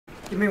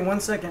Give me 1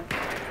 second.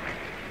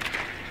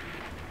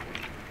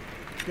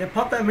 Yeah,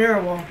 pop that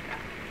mirror wall.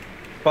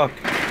 Fuck.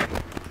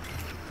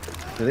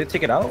 Did they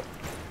take it out?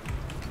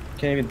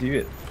 Can't even do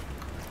it.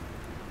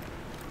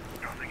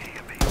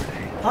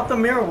 Pop the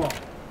mirror wall.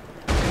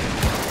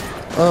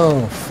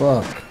 Oh,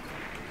 fuck.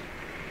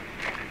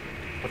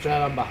 Watch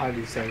out, I'm behind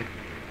you, Sam.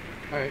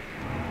 Alright.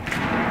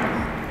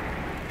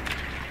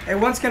 Hey,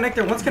 one's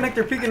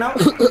connector, peeking out.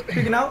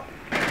 Peeking out.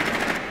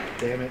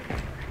 Damn it.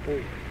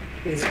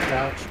 He's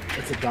crouched.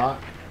 It's a dot.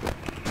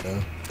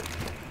 Yeah.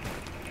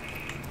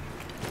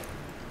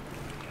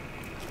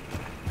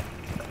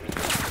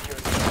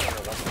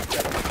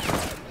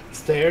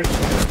 Stairs.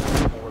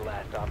 Four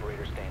last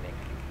operator standing.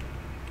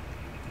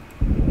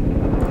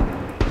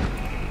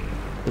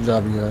 Good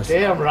job, you guys.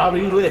 Damn,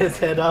 Robbie, you lit his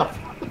head up.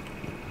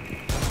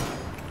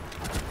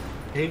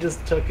 He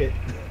just took it.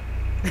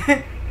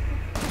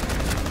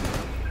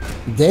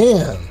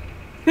 Damn.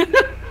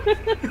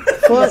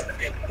 Fuck.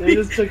 He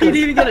just took He didn't it.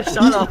 even get a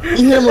shot off. You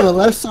hit him on the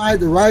left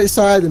side, the right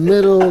side, the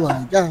middle.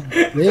 Like, god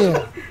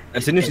damn.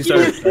 As soon as you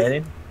started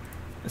planning,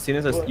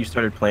 you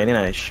started planning,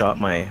 I shot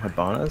my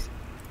Habanas,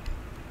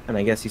 and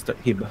I guess he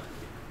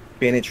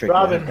bandit tricked.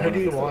 Robin, who do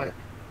you want?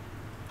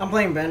 I'm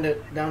playing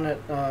Bandit down at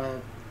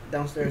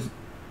downstairs. Do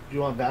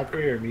you want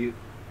Valkyrie or Mute?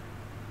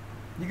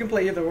 You can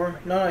play either or.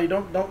 No, you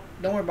don't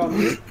worry about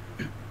me.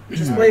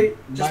 Just play.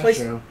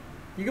 Maestro.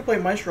 You can play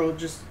Maestro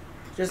just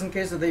in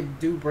case if they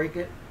do break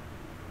it.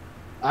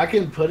 I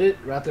can put it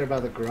right there by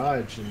the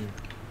garage and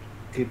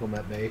keep them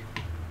at bay.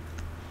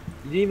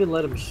 You didn't even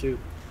let him shoot.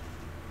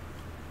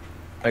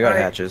 I got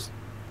Alright. hatches.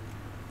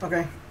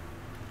 Okay.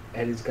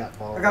 Eddie's got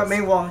balls. I got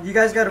main wall. You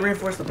guys got to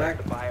reinforce the back.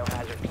 The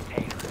biohazard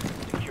container.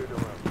 Secure the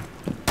room.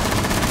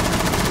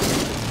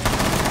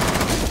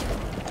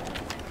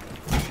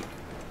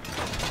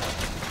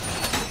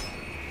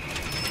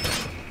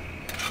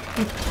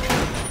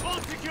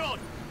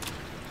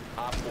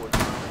 Op 4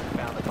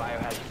 found the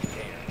biohazard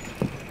container.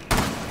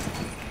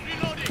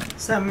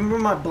 Sam, remember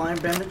my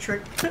blind bandit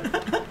trick?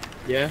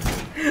 Yeah.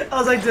 I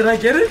was like, did I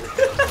get it?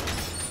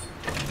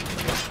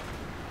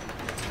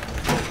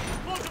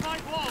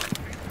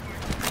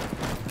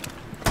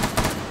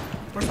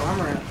 Where's the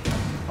armor at?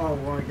 Oh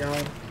my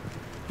god.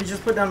 He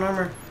just put down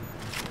armor.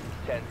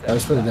 10 I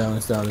just put it seconds down.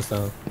 It's down. It's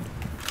down.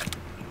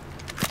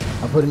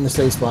 I put it in the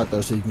safe spot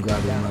though, so you can grab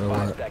it no down matter to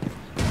 5 what. seconds.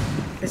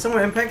 Hey,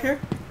 someone impact here?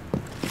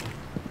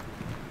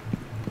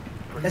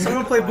 Hey,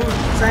 someone play blue.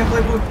 Sam,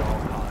 play blue.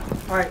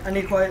 Alright, I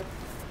need quiet.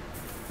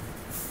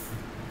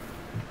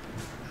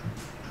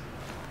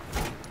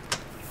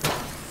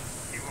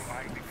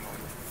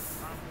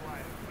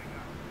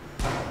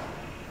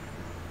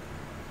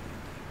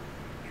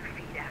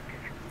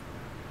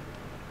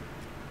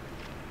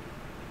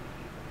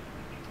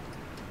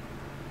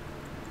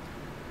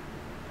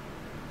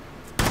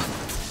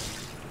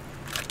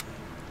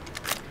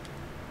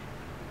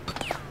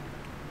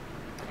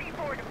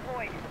 C4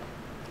 deployed.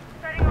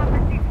 Setting off the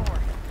C4.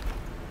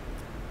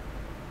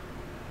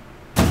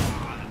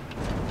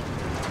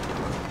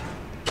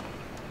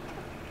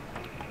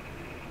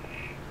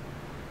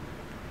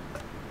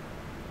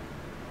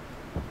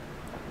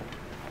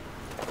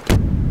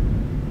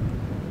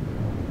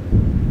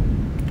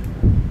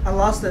 I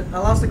lost it. I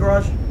lost the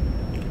garage.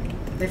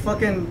 They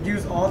fucking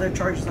used all their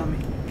charges on me.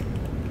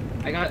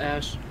 I got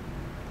Ash.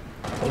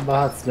 I'm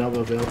behind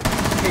Snowmobile.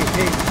 Hey,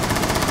 hey.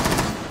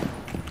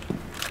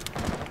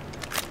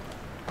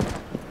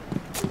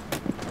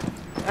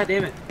 God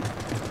damn it.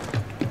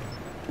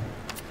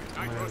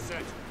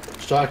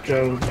 Shock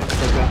drone.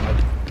 Still got my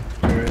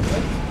turret.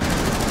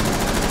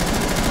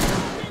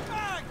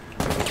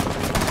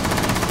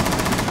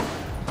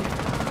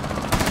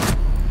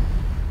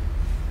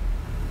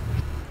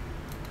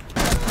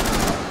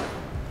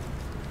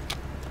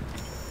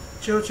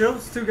 Chill, chill.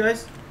 It's two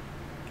guys.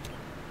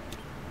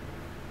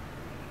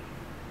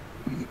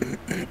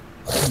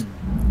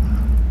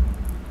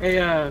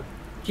 Hey,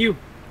 Q,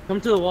 come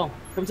to the wall.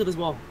 Come to this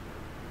wall.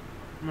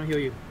 I'm gonna heal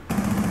you.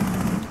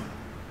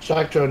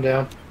 Shock drone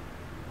down.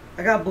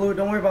 I got blue.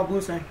 Don't worry about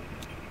blue, Sam.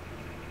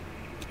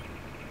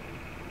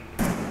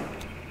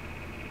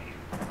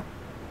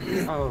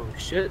 Oh,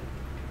 shit.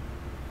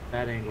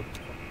 Bad angle.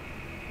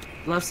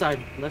 Left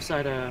side,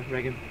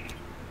 Reagan.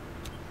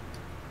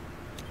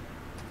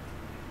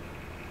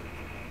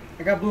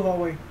 I got blue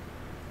hallway.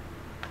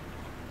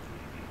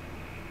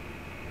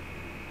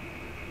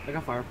 I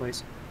got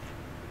fireplace.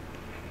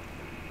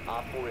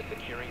 Op 4 is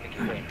securing the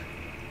container.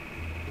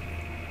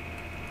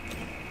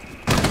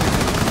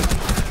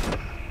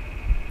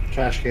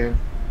 Trash can.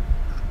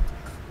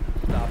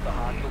 Stop the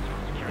hostiles from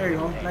securing There you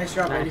the go. container. Nice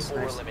job, Nice. ladies.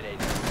 4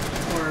 eliminated.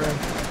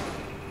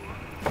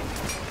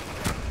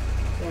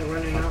 Or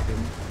running out.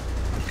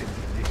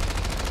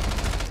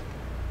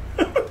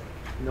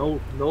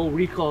 No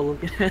recall.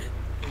 Look at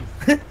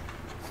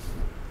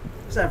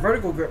It's that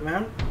vertical grip,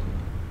 man.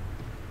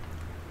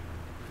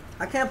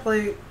 I can't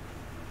play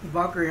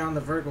Valkyrie on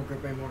the vertical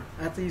grip anymore.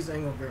 I have to use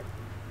angle grip.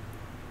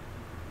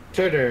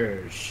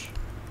 Turters.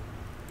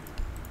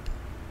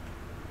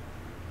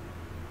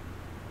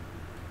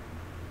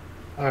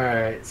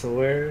 Alright, so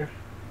where?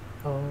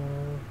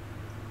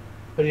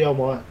 What do y'all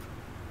want?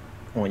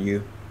 I want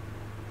you.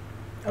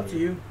 Up to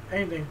you.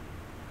 Anything.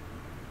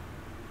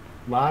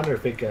 Lion or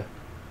Fika?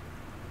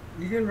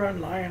 You can run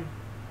lion.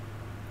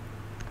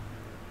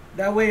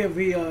 That way, if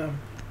we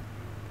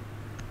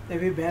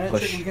bandage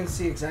Push. it, we can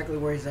see exactly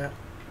where he's at.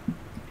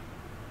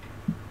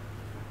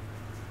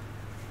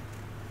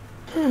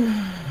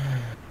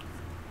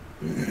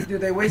 Dude,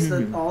 they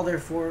wasted all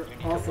four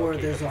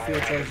of their Zofia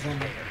charges on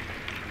me.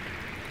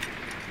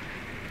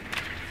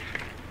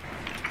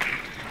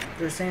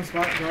 They're same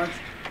spot, garage.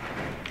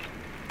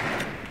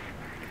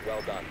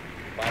 Well done.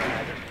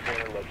 Biohazard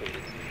container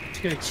located.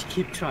 Just gonna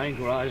keep trying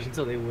garage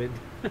until they win.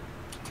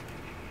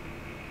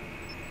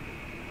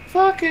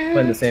 Fuck it!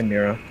 Playing the same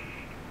mirror.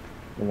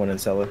 The one in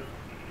cellar.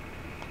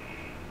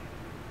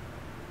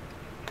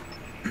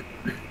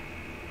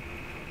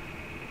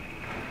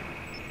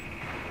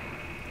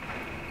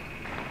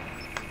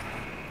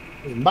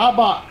 It's my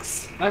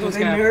box! Last one's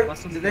Did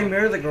gonna they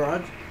mirror the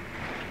garage?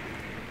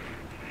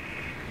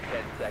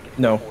 10 seconds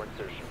No. before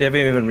insertion. They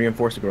haven't even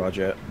reinforced the garage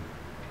yet.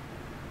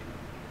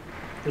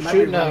 They're Might be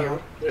shooting, running a,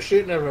 out. they're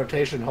shooting a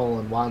rotation hole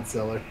in wine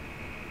cellar.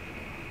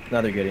 Now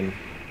they're getting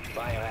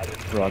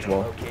Biohazard Garage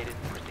container wall. located.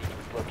 Proceed to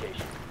its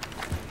location.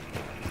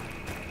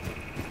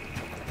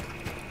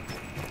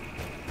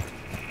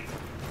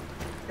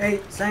 Hey,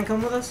 San,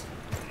 come with us.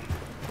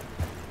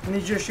 I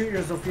need you to shoot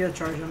your Zofia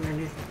charge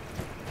underneath.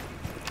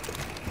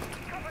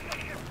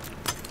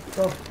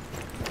 Go.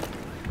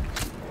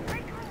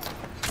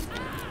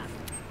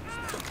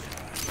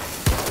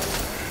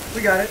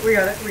 We got it, we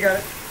got it, we got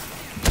it.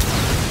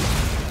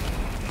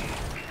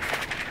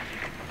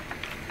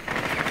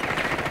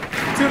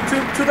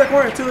 To the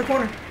corner, to the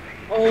corner.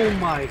 Oh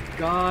my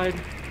god.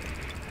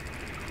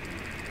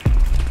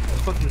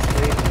 That's fucking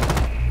straight.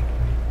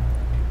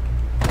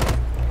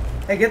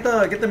 Hey, get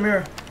the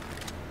mirror.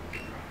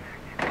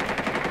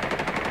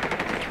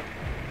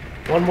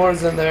 One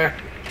more's in there.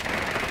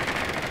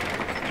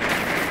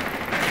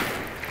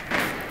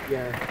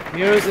 Yeah.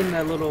 Mira's in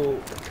that little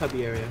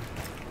cubby area.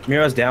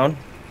 Mira's down.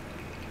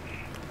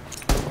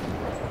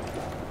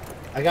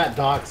 I got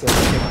Doc, so I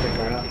can pick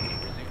her up. Resume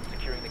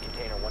securing the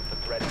container once the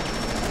threat is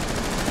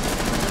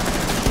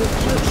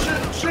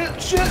Shit!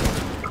 secure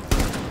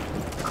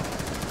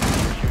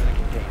the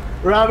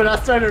container. Robin,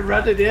 I started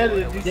running in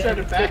and you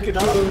started backing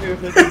up. And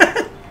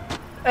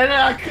then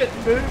I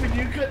couldn't move and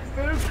you couldn't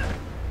move.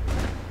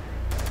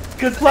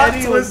 Because Plot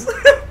Eddie twist. was...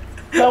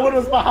 No one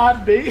was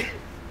behind me.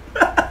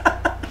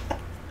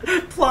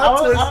 Plot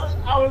twist.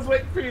 I was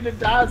waiting for you to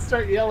die and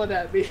start yelling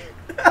at me.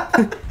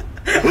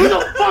 Who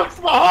the fuck's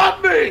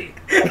behind me?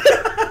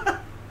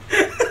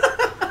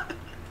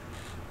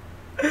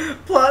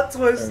 Plot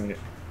twist.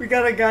 We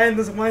got a guy in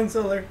this wine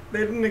cellar. They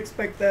didn't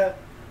expect that.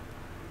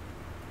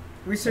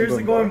 We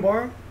seriously going going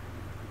bar?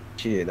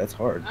 Gee, that's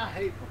hard. I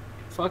hate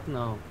Fuck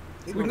no.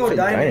 We can go Say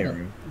dining.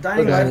 room.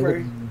 Dining Go down.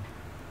 library.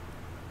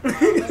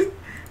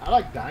 I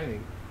like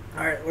dining.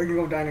 Alright, we can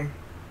go dining.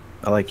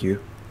 I like you.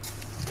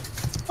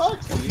 Fuck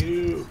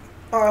you.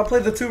 Alright, I'll play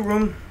the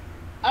 2-room.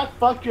 I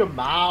fuck your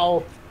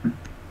mouth.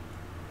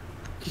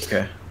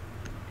 Okay. I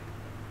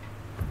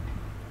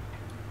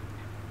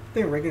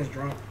think Reagan's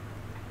drunk.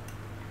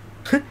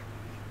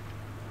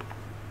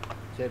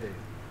 Kidding.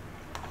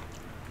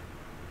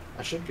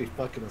 I should be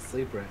fucking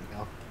asleep right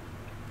now.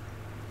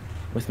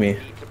 With me.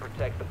 Need to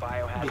protect the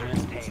biohazard Yeah.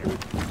 container.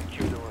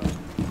 Secure the room.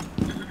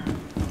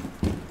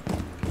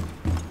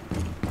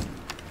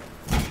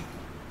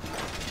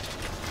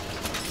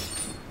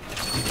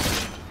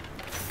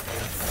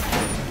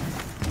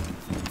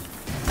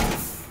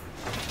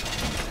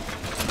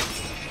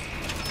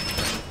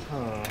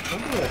 Oh,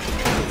 maybe I should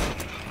do this.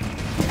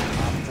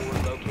 Op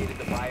 4 located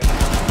the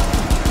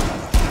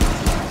biohazard.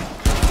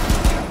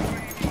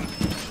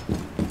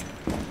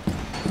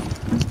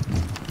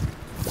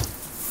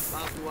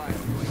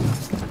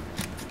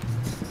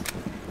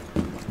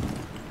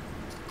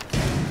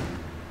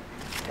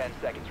 Ten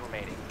seconds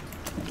remaining.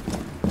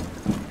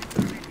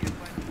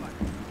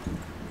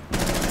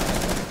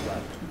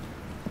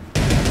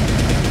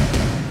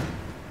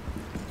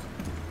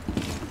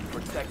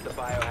 Protect the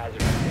biohazard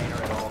container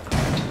at all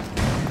costs.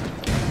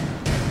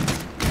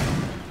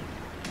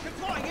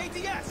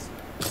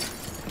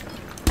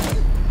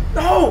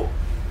 No!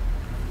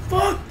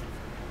 Fuck!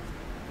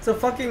 It's a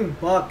fucking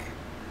buck.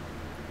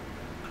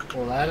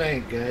 Well, that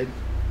ain't good.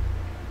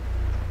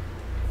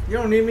 You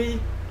don't need me.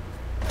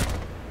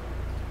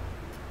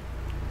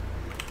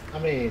 I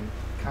mean,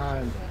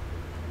 kinda.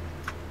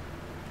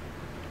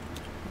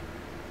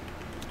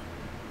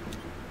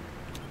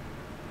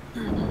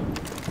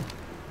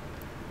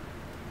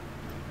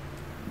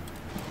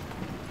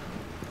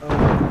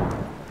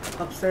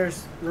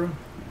 Upstairs room.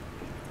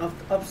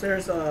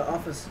 Upstairs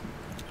office.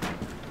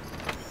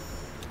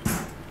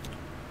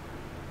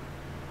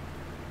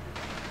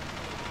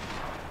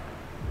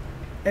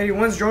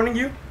 Anyone's joining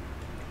you?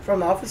 From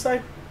the office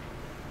side?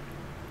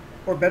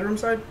 Or bedroom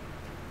side?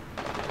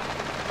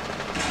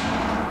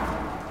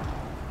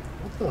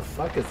 What the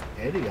fuck is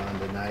Eddie on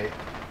tonight?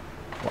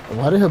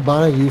 Why did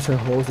Habana use her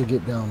holes to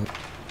get down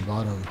the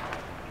bottom?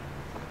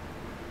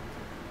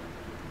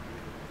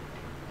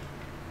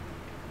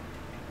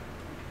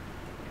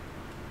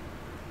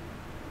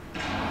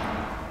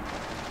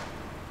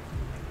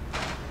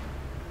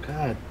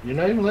 God, you're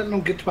not even letting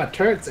them get to my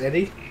turrets,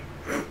 Eddie.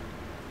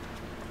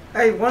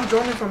 Hey, one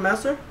joining from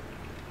Master.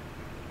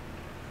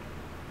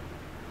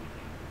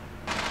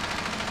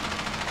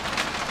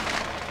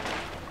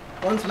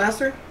 One's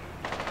Master.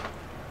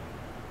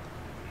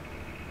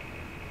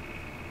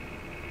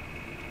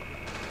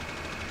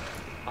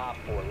 Op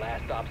 4,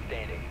 last stop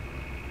standing.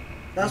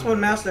 That's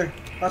one Master.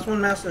 That's one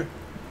Master.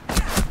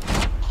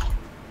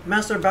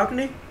 Master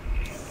balcony.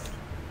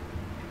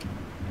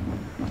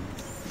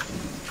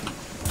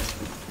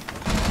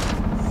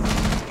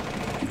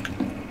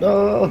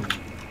 No.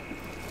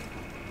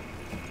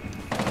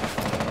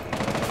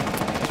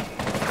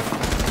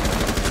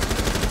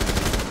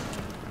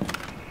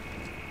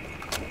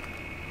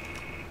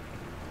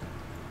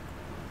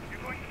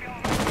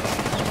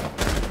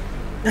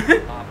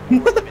 Op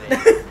 4 eliminated.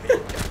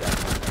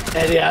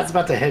 Eddie, I was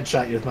about to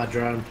headshot you with my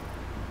drone.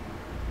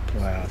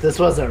 Wow. If this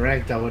wasn't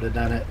ranked, I would have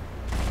done it.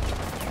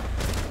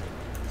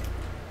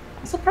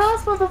 Surprise,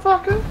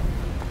 motherfucker!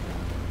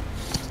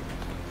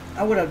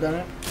 I would have done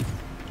it.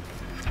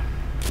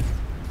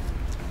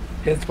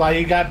 That's why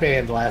you got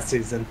banned last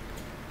season.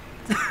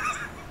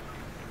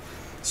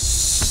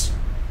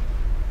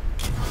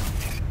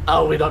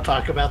 Oh, we don't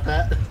talk about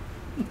that?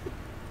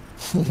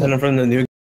 And I'm from the new